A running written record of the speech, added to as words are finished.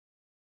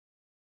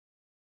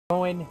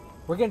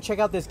We're gonna check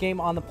out this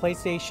game on the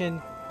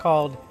PlayStation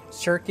called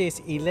Circus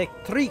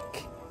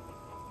Electrique.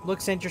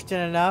 Looks interesting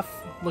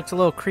enough. Looks a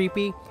little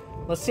creepy.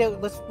 Let's see.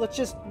 Let's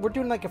just. We're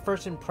doing like a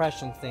first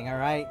impression thing, all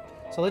right?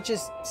 So let's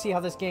just see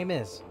how this game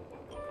is.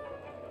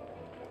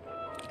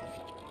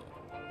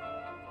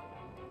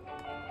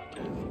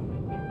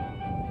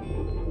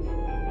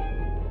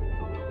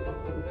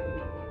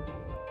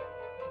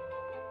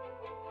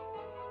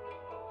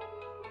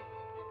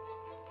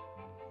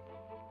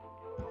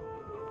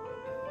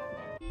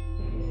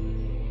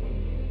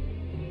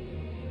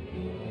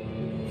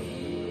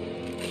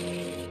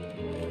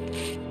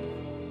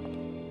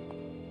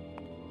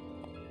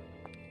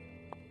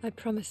 I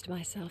promised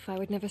myself I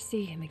would never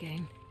see him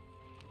again.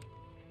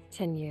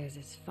 10 years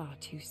is far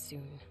too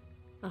soon,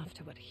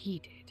 after what he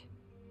did.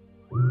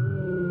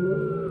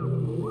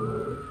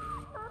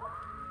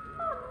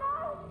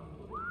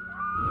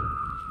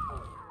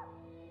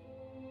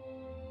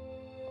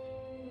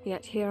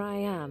 Yet here I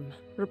am,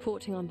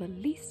 reporting on the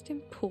least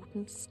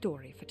important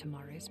story for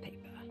tomorrow's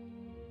paper.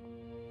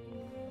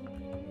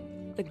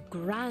 The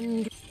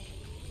grand...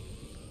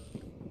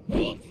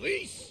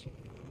 Police!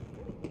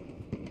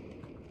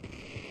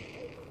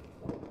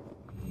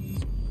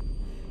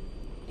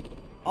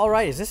 All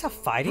right, is this a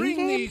fighting Bring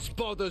game? these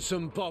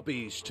bothersome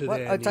bobbies to What?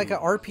 their It's like an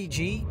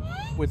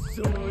RPG with.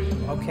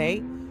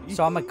 Okay,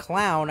 so I'm a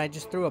clown. I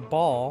just threw a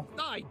ball.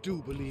 I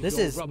do believe This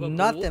your is rubber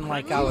nothing ball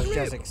like can I was live.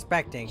 just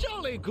expecting.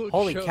 Jolly good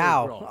Holy show,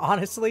 cow! Rob.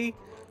 Honestly,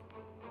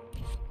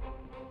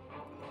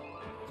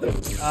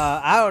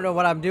 I don't know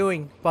what I'm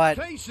doing, but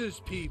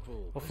Faces,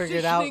 people. we'll figure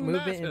it out. Positioning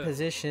Movement and matters.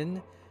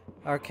 position.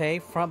 Okay,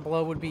 front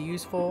blow would be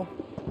useful.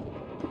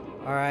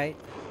 All right,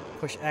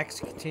 push X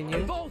to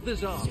continue. Both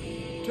is up.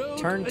 Don't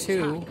Turn attack.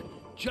 2.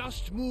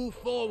 Just move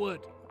forward.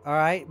 All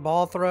right,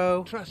 ball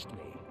throw. Trust me.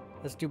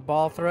 Let's do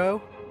ball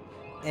throw,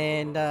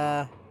 and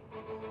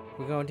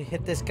we're going to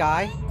hit this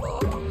guy.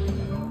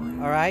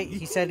 All right,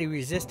 he said he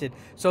resisted.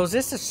 So is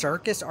this a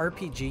circus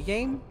RPG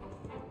game?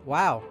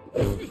 Wow.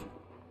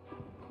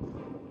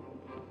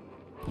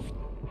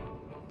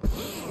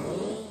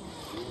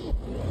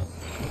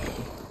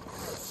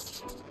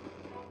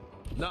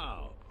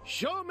 Now,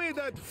 show me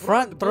that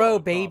Front throw, ball,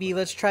 baby.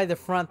 Let's try the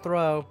front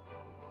throw.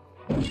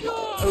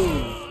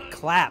 Ooh,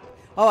 clap.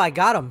 Oh, I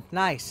got him.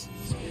 Nice.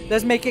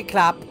 Let's make it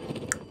clap.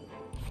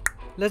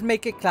 Let's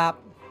make it clap.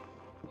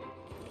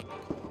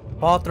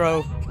 Ball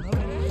throw.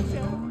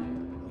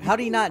 How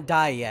did he not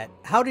die yet?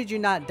 How did you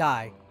not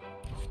die?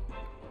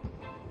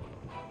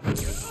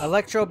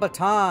 Electro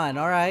baton.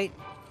 All right.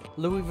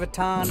 Louis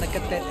Vuitton. I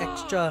got that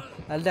extra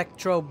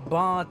electro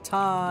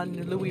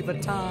baton. Louis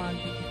Vuitton.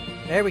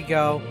 There we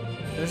go.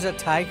 There's a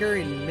tiger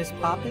in Miss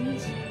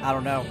Poppins? I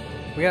don't know.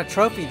 We got a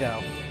trophy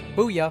though.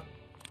 Booyah.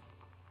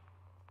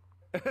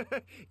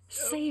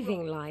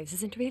 Saving lives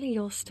isn't really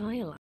your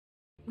style.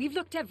 We've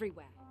looked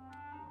everywhere.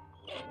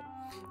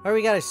 Alright,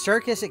 we got a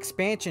circus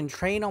expansion.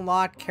 Train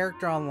unlocked,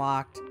 character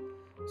unlocked.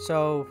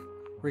 So,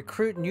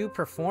 recruit new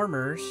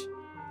performers.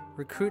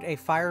 Recruit a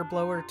fire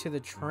blower to the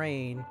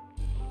train.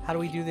 How do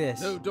we do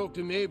this? No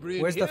Dr. Mabry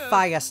in Where's the here,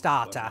 fire but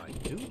starter? I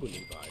do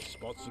believe I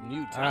spot some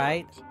new talent.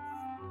 Alright.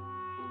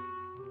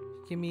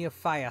 Give me a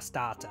fire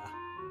starter.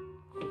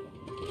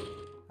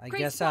 I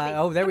guess, Bobby,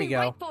 oh, there we coming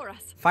go. right for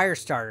us. Fire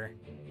starter.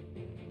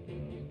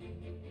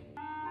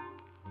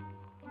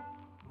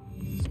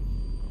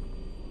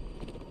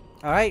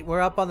 Alright, we're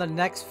up on the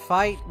next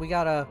fight. We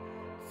got a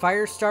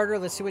fire starter.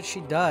 Let's see what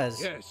she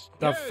does. Yes,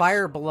 The yes.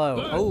 fire blow.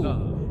 Bertha,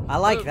 Oh, I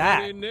like her that.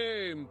 very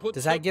name puts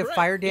Does the that give breath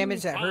fire in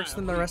damage that hurts fire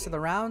them the rest of the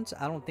rounds?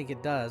 I don't think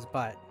it does,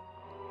 but...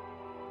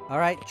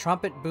 Alright,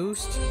 trumpet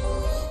boost.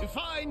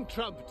 Fine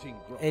trumpeting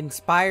group.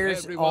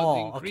 Inspires Everyone's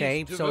all. Okay,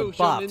 increased so it devotion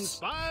buffs.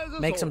 inspires us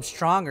Makes them all.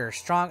 stronger.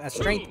 A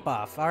strength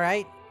buff.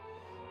 Alright.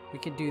 We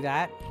could do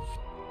that.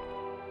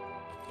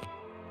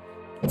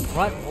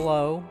 Front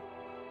blow.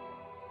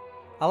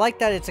 I like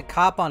that it's a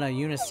cop on a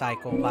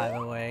unicycle, by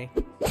the way.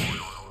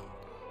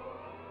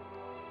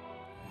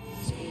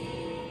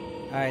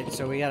 Alright,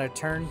 so we got a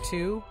turn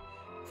 2.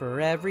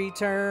 For every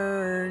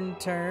turn.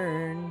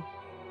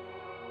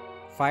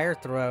 Fire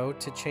throw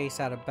to chase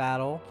out of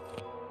battle.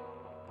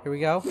 Here we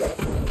go.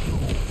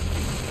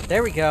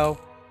 There we go.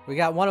 We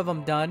got one of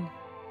them done.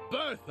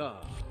 Bertha,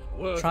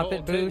 worth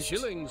Trumpet all 10 boost.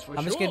 shillings for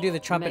I'm just sure. gonna do the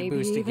trumpet Maybe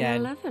boost even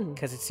again 11.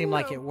 because it seemed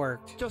like it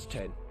worked. Just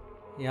 10.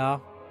 You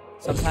know,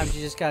 sometimes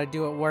you just gotta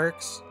do what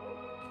works.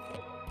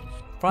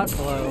 Front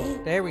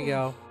blow. There we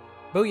go.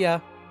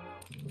 Booyah.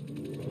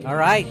 All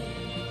right.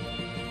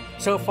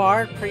 So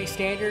far, pretty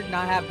standard.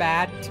 Not half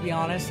bad, to be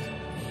honest.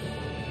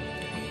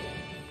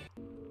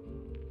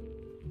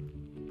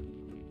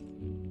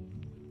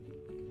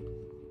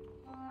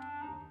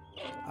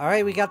 All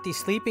right, we got the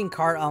sleeping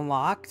cart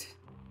unlocked.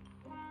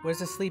 What does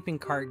the sleeping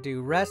cart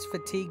do? Rest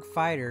fatigue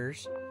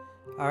fighters.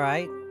 All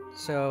right,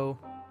 so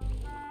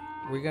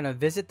we're gonna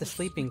visit the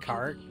sleeping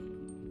cart.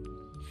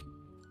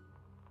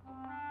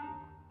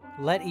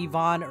 Let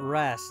Yvonne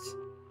rest.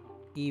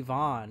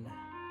 Yvonne.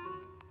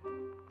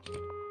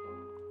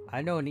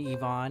 I know an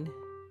Yvonne.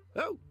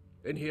 Oh,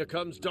 and here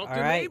comes Dr.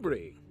 All right.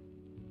 Mabry.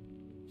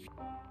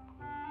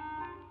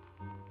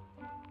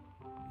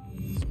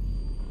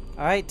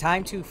 Alright,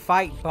 time to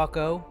fight,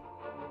 bucko.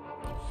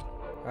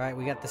 Alright,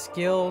 we got the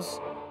skills.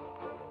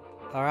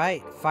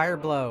 Alright, fire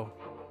blow.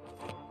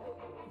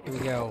 Here we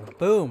go.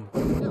 Boom.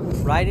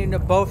 Right into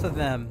both of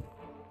them.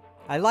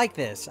 I like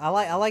this. I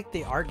like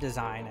the art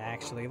design,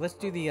 actually. Let's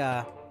do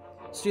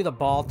the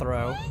ball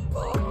throw.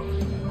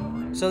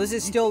 So this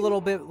is still a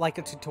little bit like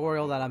a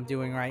tutorial that I'm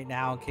doing right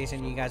now, in case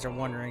any of you guys are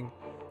wondering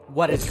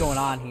what is going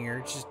on here.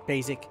 It's just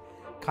basic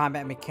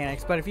combat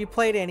mechanics. But if you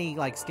played any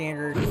like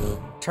standard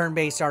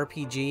turn-based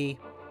RPG,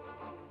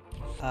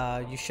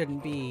 you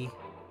shouldn't be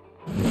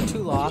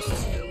too lost.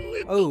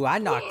 Oh, I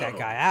knocked that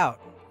guy out.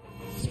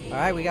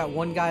 Alright, we got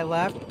one guy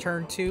left,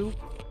 turn 2.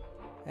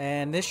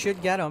 And this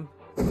should get him.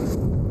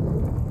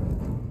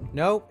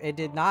 Nope, it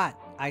did not.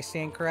 I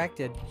stand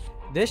corrected.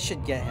 This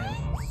should get him.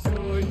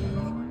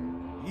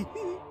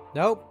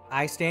 Nope,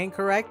 I stand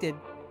corrected.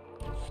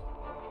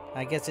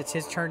 I guess it's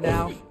his turn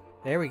now.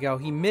 There we go.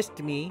 He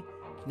missed me.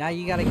 Now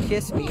you gotta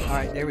kiss me.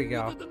 Alright, there we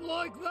go.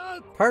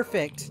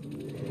 Perfect.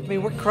 I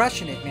mean, we're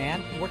crushing it,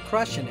 man. We're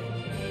crushing it.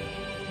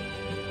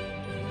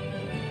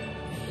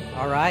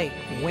 Alright,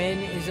 win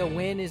is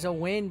a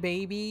win,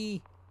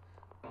 baby.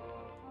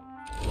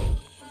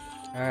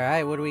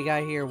 Alright, what do we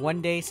got here?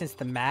 1 day since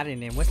the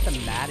Madden. What's the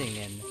Madden?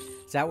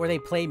 Is that where they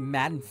play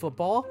Madden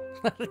football?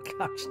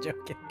 I'm just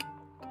joking.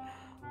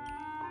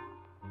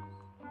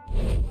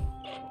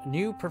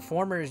 New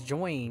performers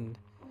joined.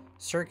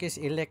 Circus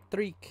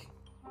Electrique.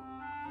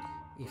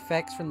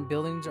 Effects from the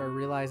buildings are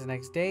realized the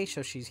next day,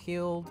 so she's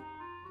healed.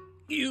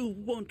 You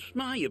want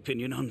my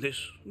opinion on this,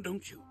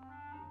 don't you?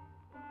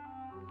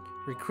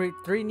 Recruit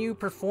 3 new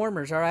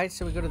performers. Alright,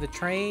 so we go to the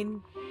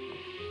train.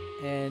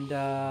 And,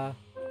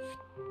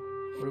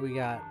 what do we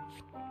got?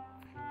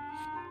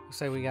 Looks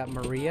like we got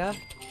Maria,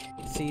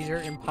 Caesar,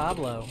 and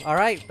Pablo.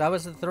 Alright, that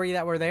was the 3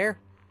 that were there.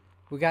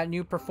 We got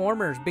new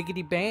performers.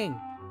 Biggity bang.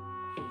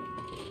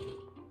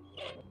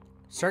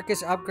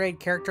 Circus upgrade,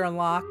 character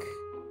unlock.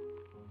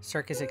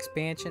 Circus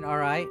expansion.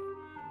 Alright.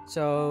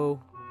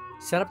 So,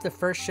 set up the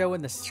first show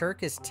in the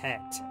circus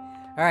tent.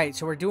 Alright,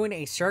 so we're doing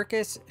a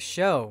circus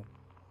show.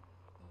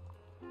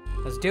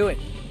 Let's do it.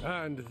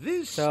 And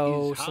this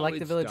so, is how select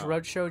the it's Village done.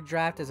 Roadshow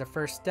draft as a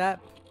first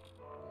step.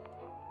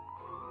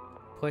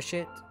 Push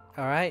it.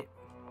 Alright.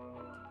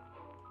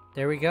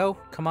 There we go.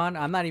 Come on.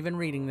 I'm not even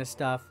reading this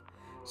stuff.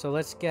 So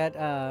let's get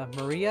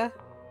Maria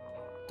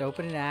to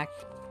open an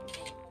act.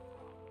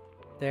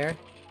 There.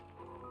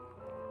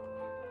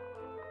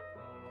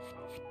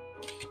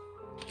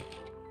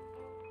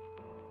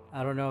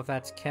 I don't know if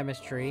that's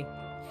chemistry.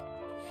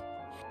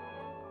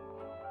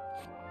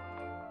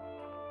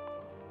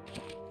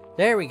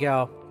 There we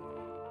go.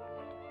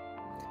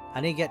 I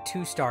need to get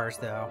 2 stars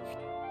though.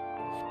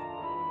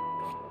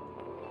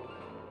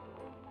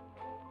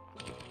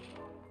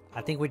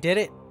 I think we did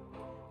it.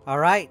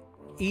 Alright.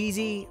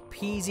 Easy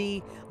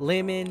peasy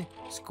lemon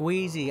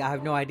squeezy. I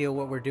have no idea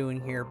what we're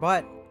doing here,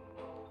 but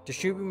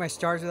distribute my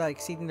stars without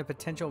exceeding the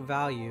potential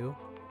value.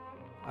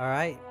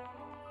 Alright.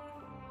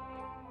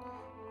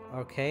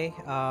 Okay.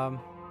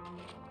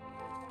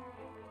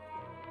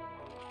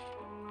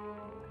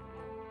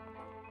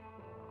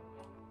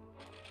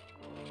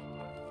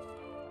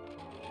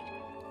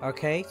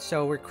 Okay,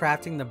 so we're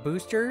crafting the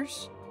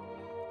boosters.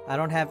 I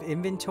don't have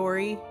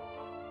inventory.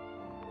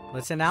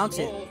 Let's announce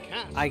it.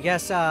 I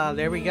guess,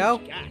 there we go.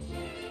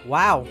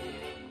 Wow.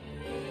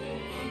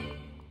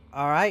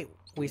 Alright,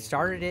 we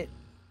started it.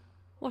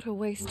 What a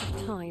waste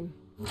of time.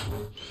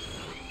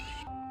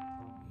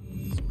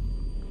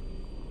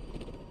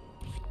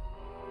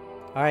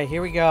 Alright,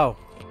 here we go.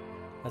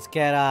 Let's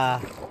get,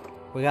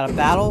 we got a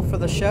battle for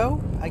the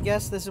show. I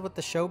guess this is what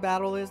the show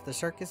battle is, the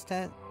circus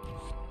tent.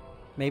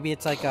 Maybe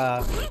it's like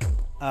a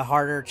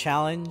harder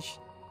challenge.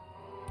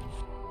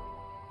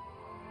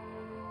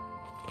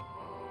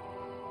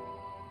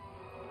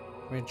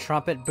 We're gonna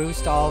trumpet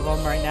boost all of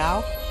them right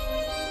now.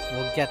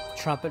 We'll get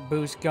the trumpet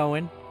boost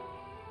going.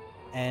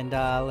 And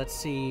let's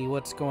see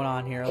what's going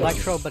on here.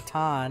 Electro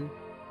Baton.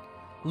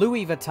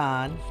 Louis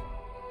Vuitton.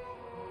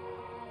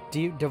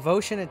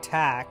 Devotion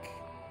attack.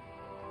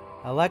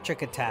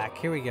 Electric attack.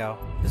 Here we go.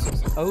 This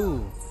is,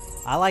 oh,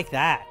 I like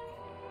that.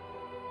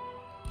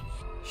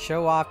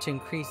 Show off to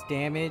increase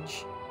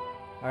damage.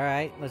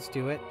 Alright, let's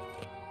do it.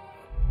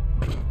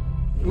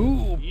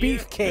 Ooh,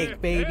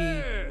 beefcake,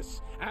 baby.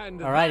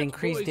 Alright,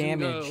 increased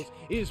damage.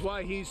 Is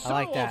why he's so I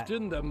like that.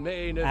 often the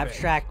main event.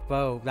 Abstract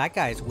bow. That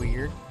guy's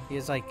weird. He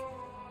has like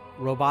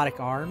robotic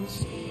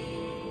arms.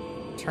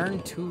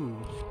 Turn 2.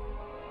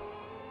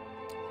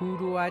 Who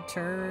do I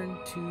turn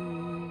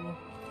to?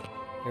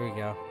 Here we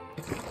go.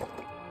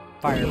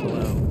 Fire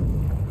blow.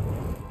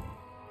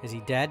 Is he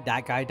dead?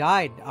 That guy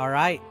died.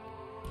 Alright.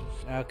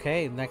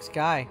 Okay, next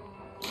guy.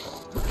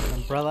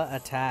 Umbrella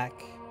attack.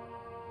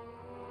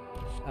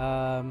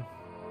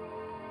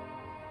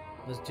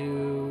 Let's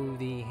do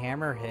the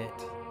hammer hit.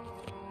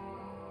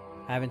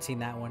 I haven't seen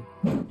that one.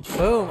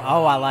 Boom!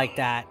 Oh, I like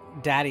that.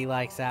 Daddy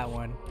likes that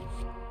one.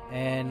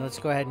 And let's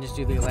go ahead and just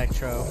do the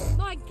electro.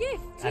 My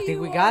gift. I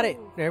think we got it.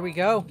 There we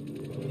go.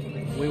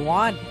 We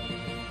won.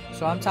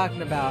 So I'm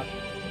talking about.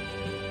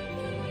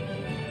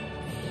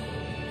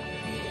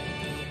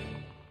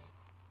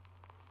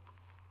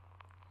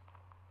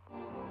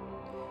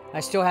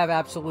 I still have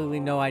absolutely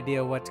no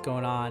idea what's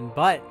going on,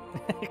 but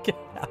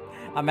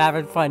I'm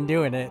having fun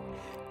doing it.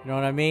 You know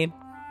what I mean?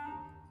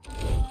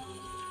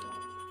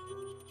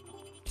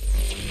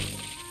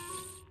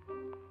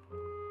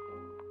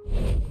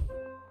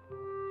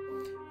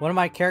 One of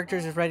my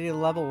characters is ready to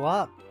level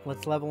up.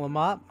 Let's level him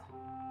up.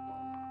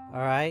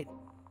 Alright.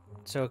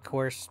 So, of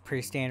course,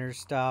 pretty standard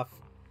stuff.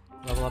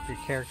 Level up your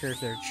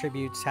characters. Their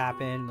attributes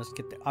happen. Let's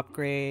get the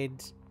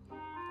upgrades.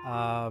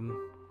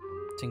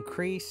 To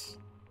increase.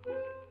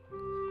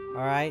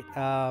 Alright.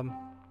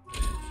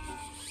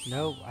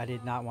 Nope, I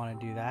did not want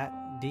to do that.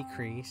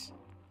 Decrease.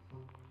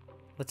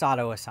 Let's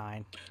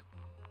auto-assign.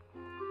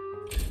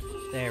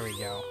 There we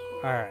go.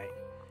 Alright.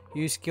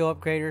 Use skill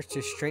upgraders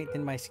to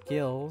strengthen my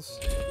skills.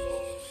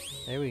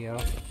 There we go.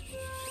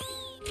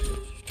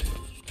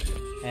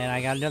 And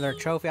I got another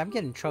trophy. I'm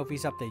getting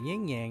trophies up the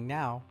yin-yang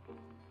now.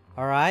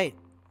 Alright.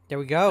 There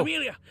we go.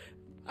 Amelia,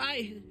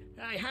 I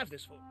have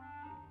this for.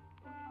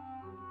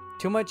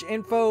 Too much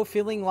info,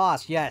 feeling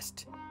lost. Yes.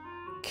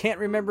 Can't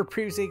remember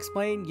previously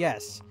explained.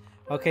 Yes.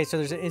 Okay, so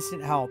there's an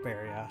instant help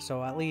area.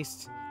 So at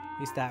least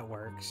that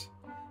works.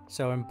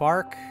 So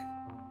embark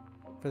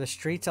for the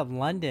streets of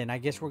London. I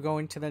guess we're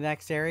going to the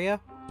next area.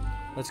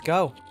 Let's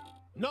go.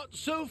 Not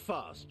so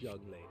fast,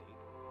 young lady.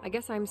 I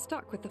guess I'm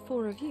stuck with the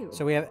four of you.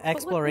 So we have But what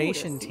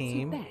exploration order suits you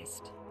team.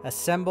 best?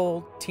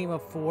 Assemble team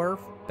of 4.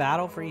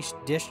 Battle for each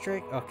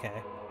district.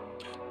 Okay.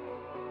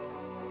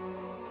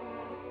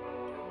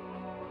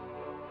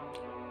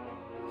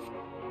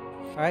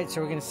 Alright,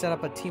 so we're going to set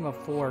up a team of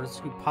 4. Let's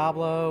do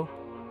Pablo.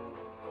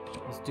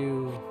 Let's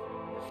do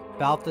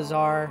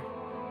Balthazar.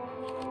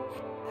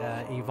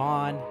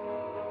 Yvonne.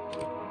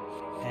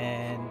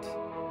 And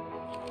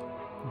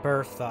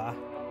Bertha.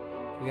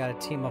 We got a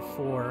team of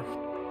 4.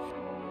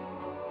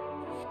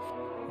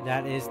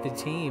 That is the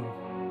team.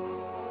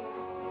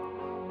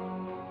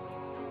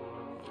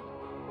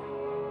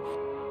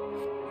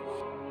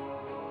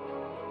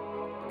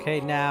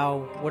 Okay, now,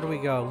 where do we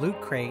go? Loot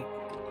Crate.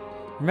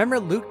 Remember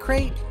Loot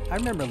Crate? I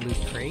remember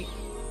Loot Crate.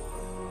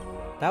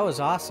 That was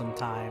awesome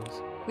times.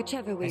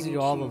 Whichever I way used to we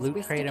do all the choose, Loot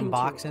we're Crate sticking to it.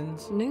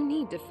 unboxings No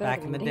need to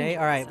back in the day.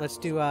 Alright, let's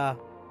do,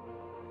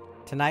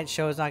 tonight's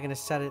show is not going to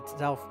set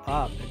itself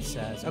up, it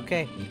says.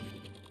 Okay,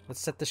 let's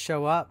set the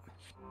show up.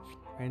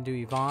 We're going to do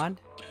Yvonne.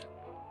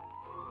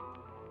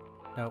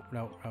 Nope,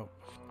 nope, nope.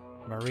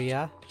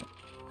 Maria.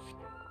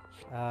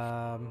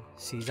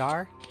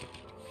 Caesar.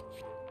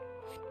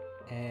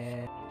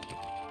 And...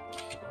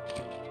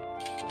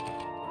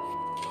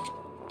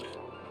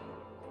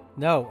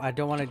 No, I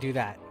don't want to do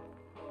that.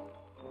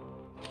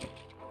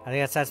 I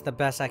think that's the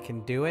best I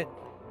can do it.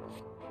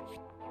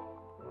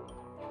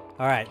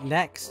 Alright,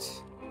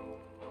 next.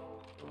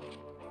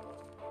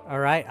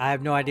 Alright, I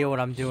have no idea what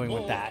I'm doing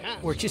with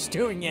that. We're just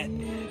doing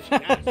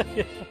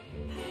it.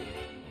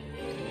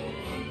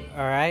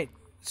 Alright,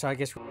 so I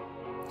guess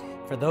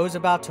for those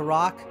about to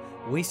rock,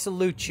 we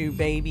salute you,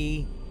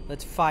 baby.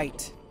 Let's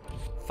fight.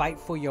 Fight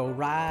for your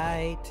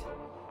right.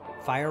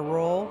 Fire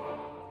roll.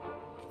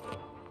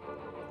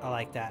 I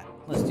like that.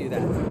 Let's do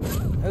that.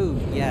 Oh,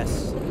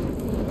 yes.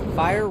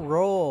 Fire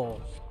roll.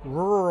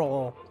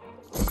 Rural.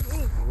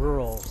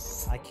 Rural.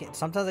 I can't.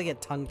 Sometimes I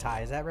get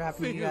tongue-tied. Does that ever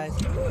happen to you guys?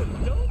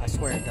 I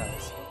swear it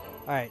does.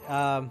 Alright,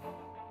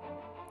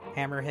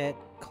 hammer hit.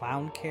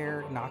 Clown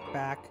care.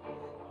 Knockback.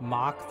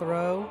 Mock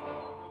throw.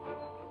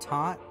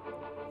 Taunt.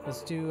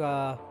 Let's do,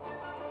 huh.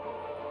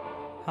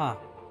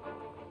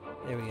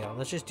 There we go.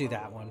 Let's just do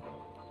that one.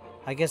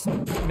 I guess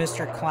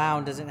Mr.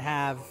 Clown doesn't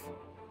have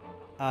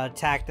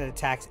attack that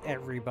attacks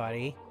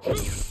everybody.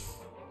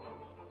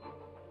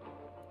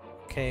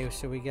 Okay,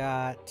 so we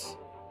got...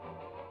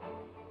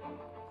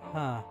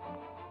 Huh.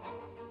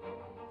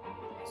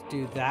 Let's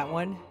do that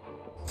one.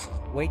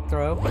 Weight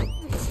throw.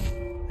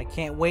 I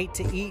can't wait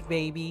to eat,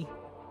 baby.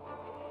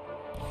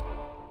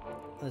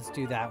 Let's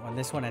do that one.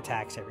 This one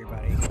attacks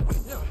everybody.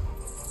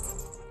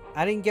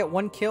 I didn't get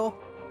one kill.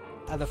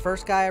 The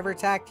first guy I ever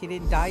attacked, he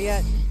didn't die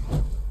yet.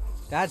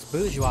 That's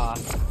bourgeois.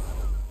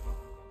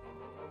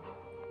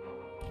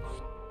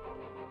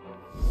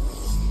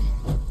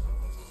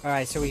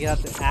 Alright, so we got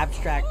the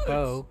abstract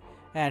bow.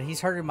 And he's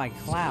hurting my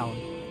clown.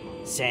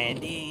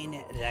 Send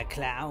in the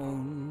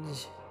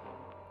clowns.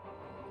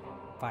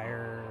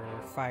 Fire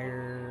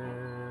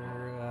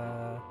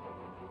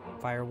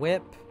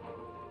whip.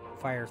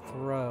 Fire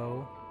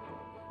throw.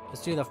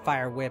 Let's do the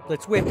fire whip.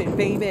 Let's whip it,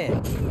 baby.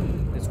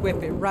 Let's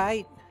whip it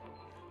right.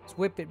 Let's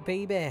whip it,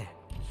 baby.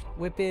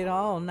 Whip it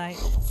all night.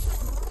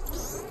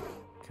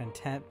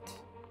 Contempt.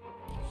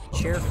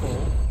 Cheerful.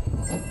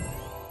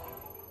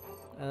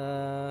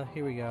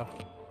 Here we go.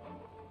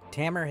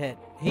 Hammer hit.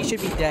 He should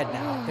be dead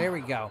now. There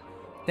we go.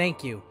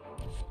 Thank you.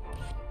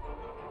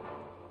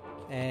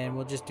 And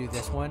we'll just do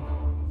this one.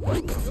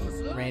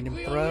 Random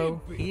throw.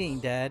 He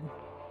ain't dead.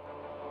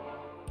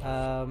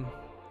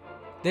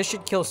 This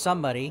should kill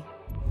somebody.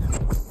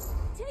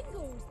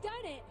 Tingles,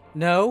 done it.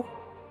 No.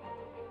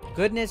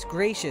 Goodness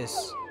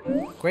gracious.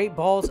 Great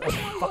balls of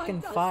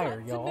fucking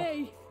fire, y'all.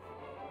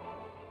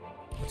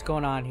 What's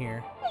going on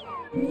here?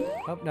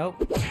 Oh, nope.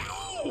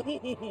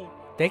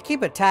 They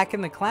keep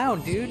attacking the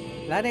clown,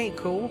 dude. That ain't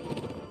cool.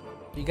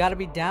 You gotta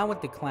be down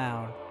with the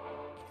clown.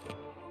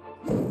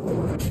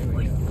 There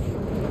we go.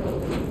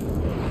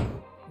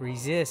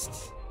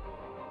 Resist.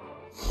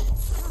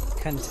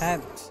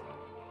 Contempt.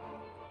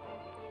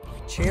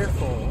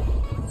 Cheerful.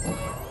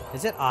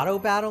 Is it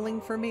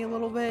auto-battling for me a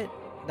little bit?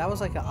 That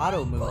was like an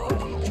auto move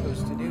that he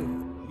chose to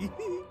do.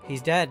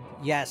 He's dead.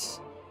 Yes.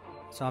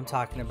 So I'm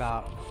talking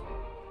about.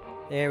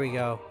 There we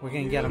go. We're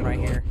gonna get him right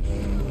here.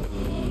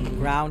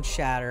 Ground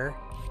shatter.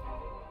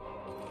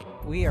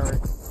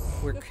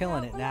 We're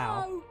killing it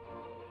now.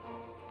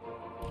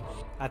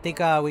 I think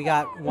we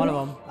got one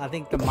of them. I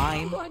think the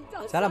mime.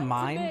 Is that a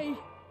mime?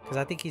 Because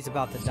I think he's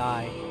about to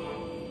die.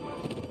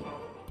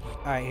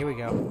 Alright, here we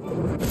go.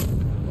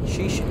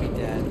 She should be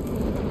dead.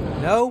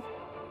 No?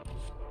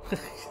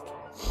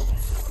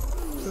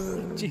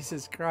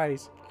 Jesus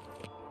Christ.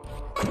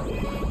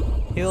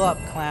 Heal up,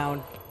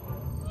 clown.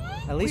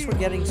 At least we're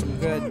getting some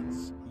good,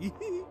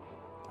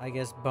 I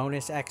guess,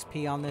 bonus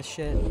XP on this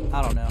shit.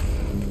 I don't know.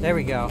 There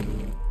we go.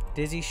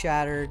 Dizzy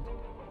shattered.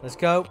 Let's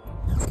go.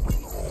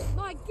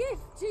 My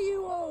gift to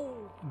you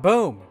all.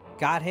 Boom.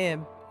 Got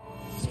him.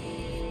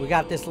 We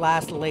got this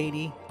last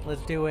lady.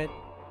 Let's do it.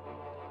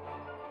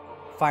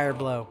 Fire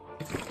blow.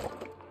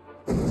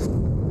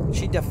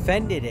 She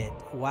defended it.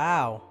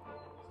 Wow.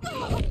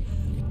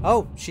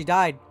 Oh, she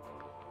died.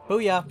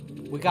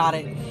 Booyah. We got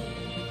it.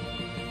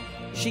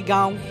 She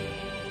gone.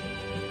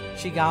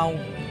 She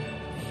gone.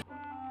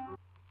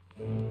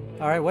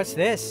 Alright, what's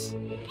this?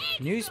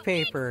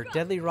 Newspaper.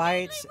 Deadly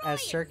riots at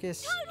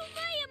Circus.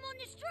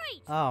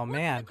 Oh,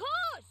 man.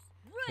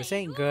 This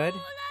ain't good.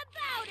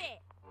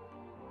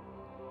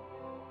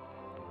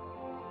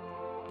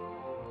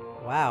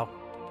 Wow.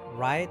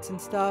 Riots and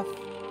stuff?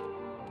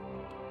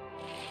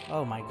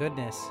 Oh my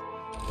goodness.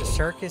 The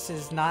circus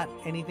is not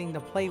anything to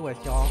play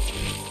with, y'all.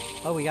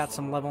 Oh, we got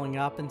some leveling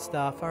up and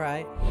stuff.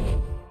 Alright.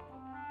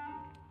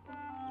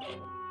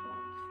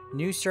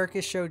 New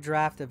circus show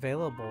draft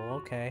available.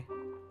 Okay.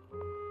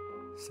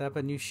 Set up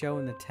a new show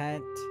in the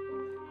tent.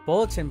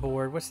 Bulletin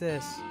board. What's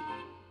this?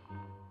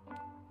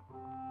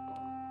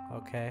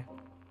 Okay.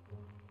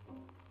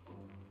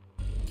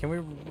 Can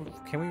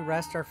we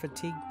rest our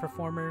fatigued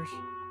performers?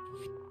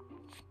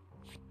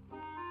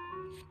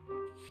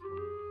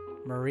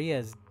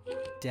 Maria's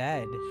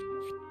dead.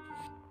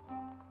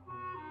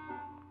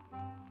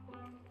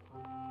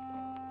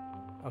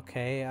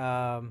 Okay,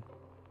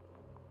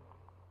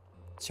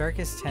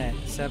 circus tent.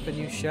 Set up a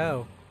new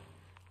show.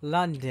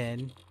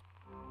 London.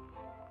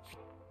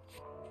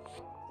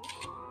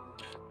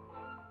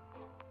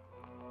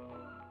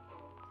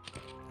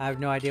 I have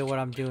no idea what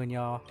I'm doing,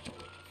 y'all.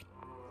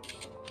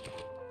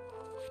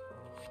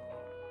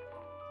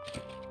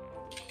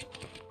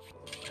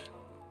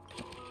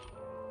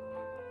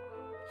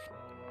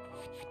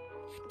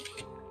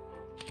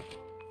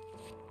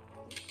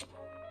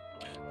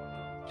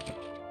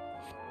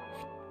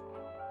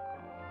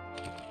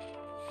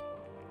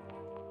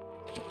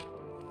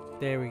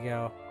 There we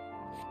go.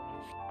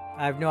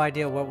 I have no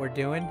idea what we're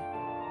doing,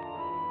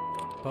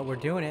 but we're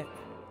doing it.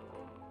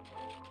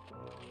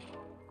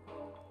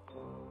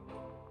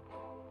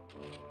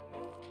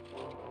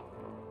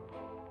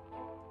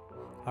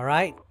 All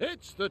right.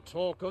 It's the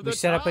talk of the We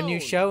set up a new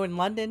town. show in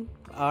London.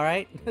 All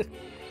right.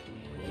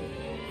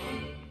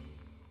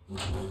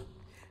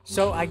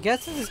 So I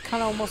guess this is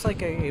kind of almost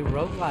like a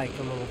roguelike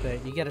a little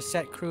bit. You get a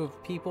set crew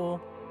of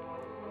people,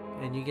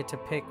 and you get to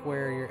pick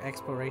where your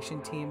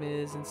exploration team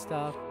is and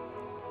stuff.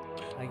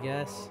 I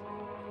guess.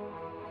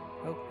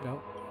 Oh, no.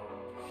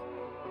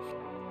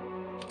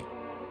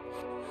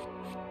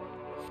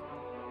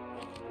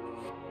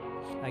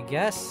 I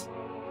guess.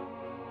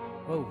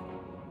 Whoa.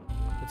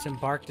 Let's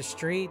embark the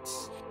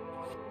streets.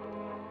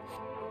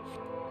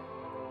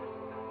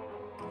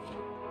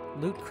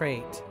 Loot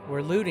crate.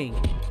 We're looting.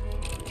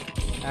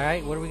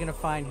 Alright, what are we gonna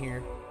find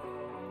here?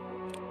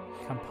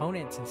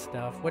 Components and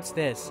stuff. What's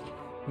this?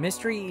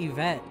 Mystery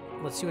event.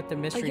 Let's see what the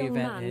mystery A young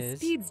event man is.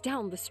 speeds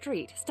down the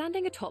street,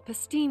 standing atop a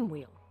steam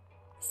wheel.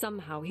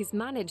 Somehow he's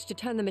managed to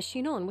turn the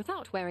machine on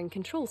without wearing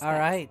control specs.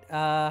 Alright,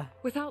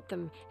 Without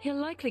them, he'll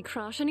likely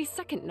crash any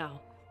second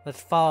now.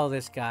 let's follow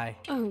this guy.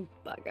 Oh,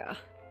 bugger.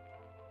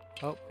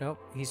 Oh, nope,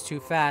 he's too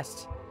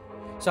fast.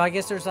 So I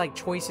guess there's like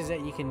choices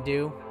that you can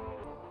do.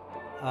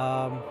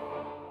 I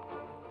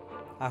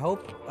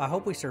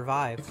hope we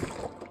survive.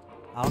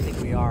 I don't think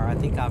we are.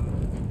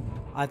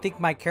 I think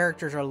my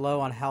characters are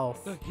low on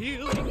health. The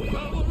healing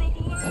power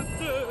of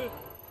laughter.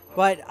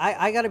 But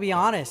I gotta be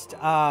honest,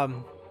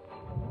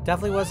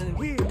 definitely wasn't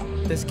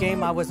this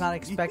game I was not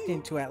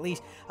expecting to at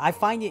least. I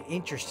find it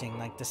interesting,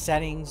 like the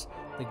settings,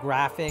 the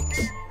graphics,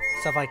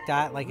 stuff like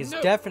that. Like it's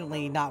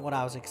definitely not what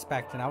I was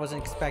expecting. I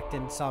wasn't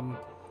expecting some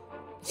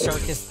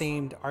circus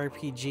themed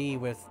RPG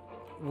with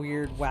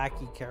weird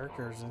wacky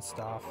characters and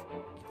stuff.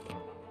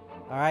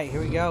 Alright,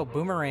 here we go.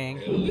 Boomerang.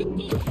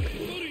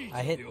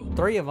 I hit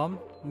 3 of them,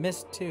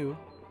 missed 2.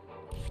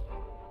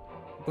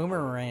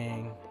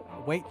 Boomerang.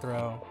 Weight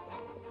throw.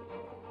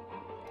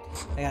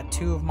 I got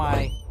 2 of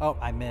my... Oh,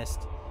 I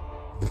missed.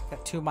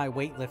 Got 2 of my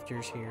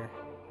weightlifters here.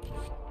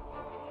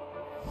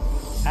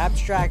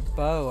 Abstract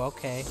bow.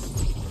 Okay.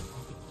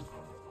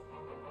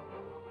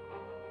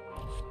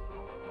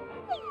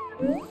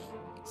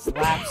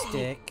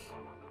 Slapstick.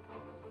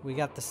 We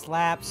got the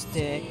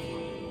slapstick.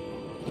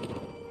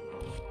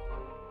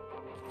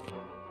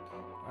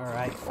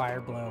 Alright, fire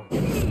blow. I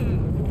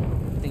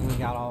think we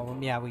got all of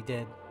them. Yeah, we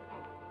did.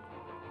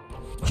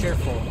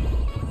 Cheerful.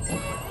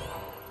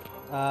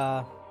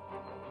 Alright,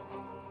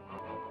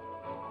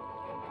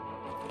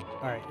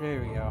 there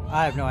we go.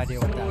 I have no idea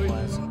what that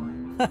was.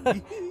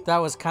 That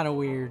was kind of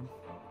weird.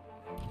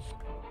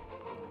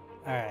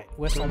 Alright,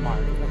 whistle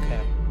mark.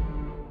 Okay.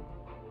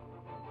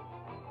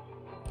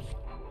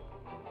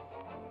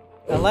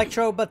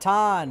 Electro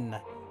baton.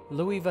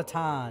 Louis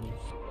Vuitton.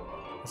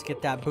 Let's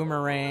get that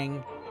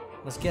boomerang.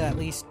 Let's get at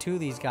least 2 of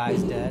these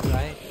guys dead,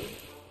 right?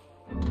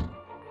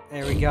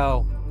 There we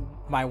go.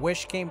 My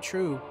wish came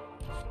true.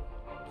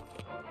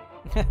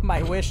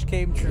 My wish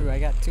came true. I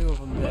got 2 of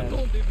them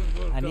dead.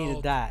 I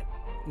needed that.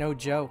 No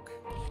joke.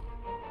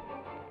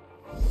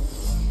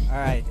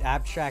 Alright,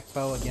 abstract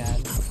bow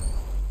again.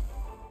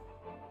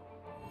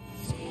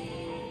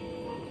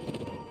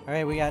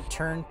 Alright, we got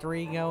turn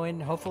 3 going.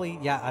 Hopefully,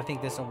 yeah, I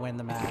think this will win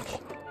the match.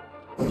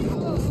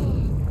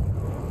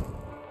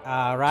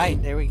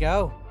 Alright, there we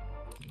go.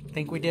 I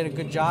think we did a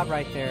good job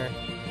right there.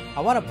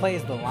 I want to play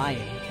as the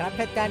lion. Can I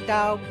pet that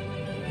dog?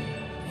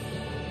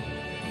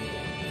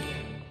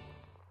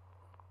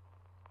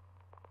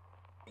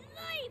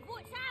 Leave!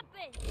 What's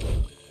happened?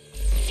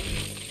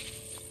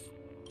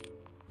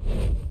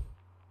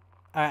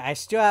 Alright, I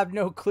still have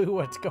no clue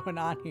what's going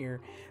on here.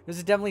 This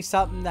is definitely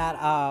something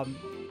that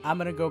I'm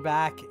gonna go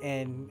back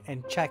and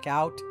check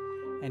out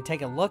and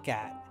take a look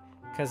at,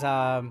 because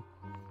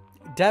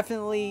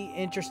definitely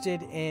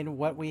interested in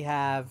what we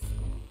have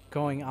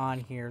going on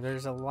here.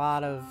 There's a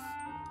lot of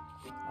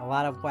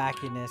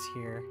wackiness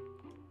here.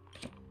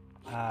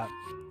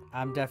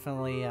 I'm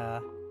definitely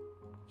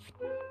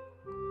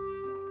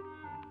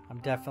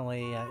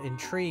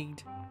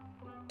intrigued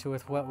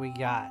with what we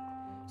got.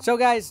 So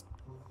guys,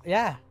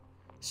 yeah,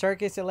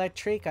 Circus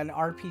Electrique, an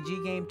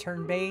RPG game,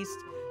 turn-based,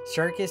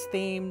 circus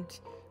themed,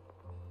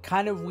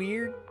 kind of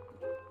weird.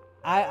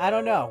 I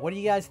don't know. What do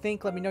you guys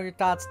think? Let me know your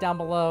thoughts down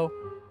below.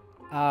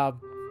 I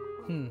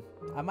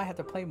might have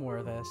to play more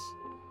of this.